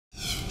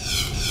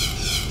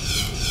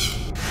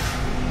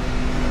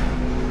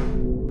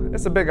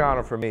It's a big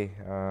honor for me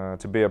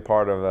to be a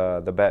part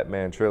of the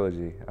Batman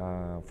trilogy.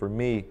 For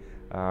me,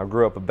 I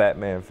grew up a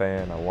Batman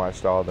fan. I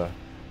watched all the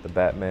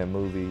Batman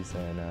movies,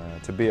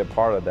 and to be a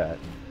part of that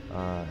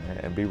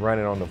and be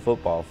running on the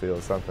football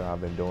field, something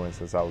I've been doing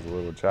since I was a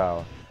little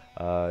child,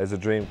 is a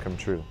dream come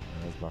true.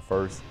 It's my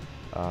first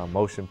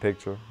motion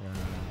picture.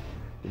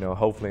 You know,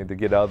 hopefully to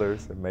get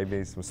others, and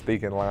maybe some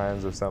speaking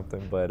lines or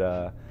something. But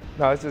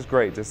no, it's just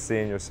great, just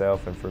seeing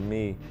yourself. And for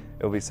me,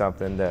 it'll be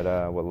something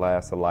that will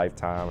last a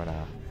lifetime. And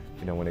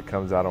you know, when it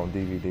comes out on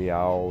DVD,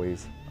 I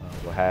always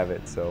will have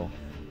it. So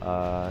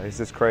it's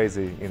just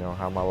crazy, you know,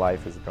 how my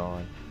life has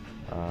gone.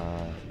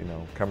 You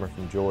know, coming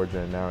from Georgia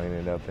and now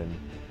ended up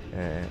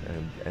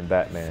in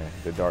Batman,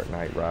 The Dark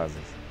Knight Rises.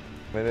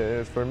 And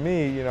it's for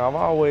me, you know, I've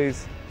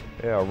always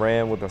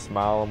ran with a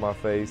smile on my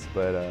face,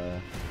 but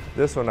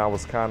this one I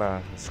was kind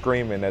of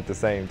screaming at the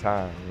same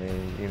time. I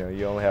mean, you know,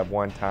 you only have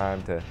one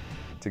time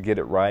to get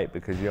it right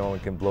because you only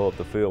can blow up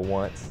the field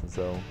once.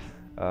 So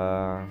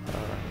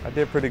I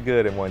did pretty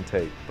good in one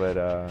take,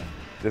 but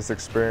just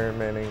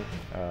experimenting,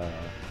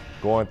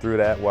 going through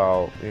that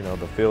while, you know,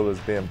 the field is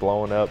being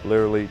blown up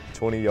literally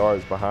 20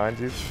 yards behind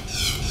you.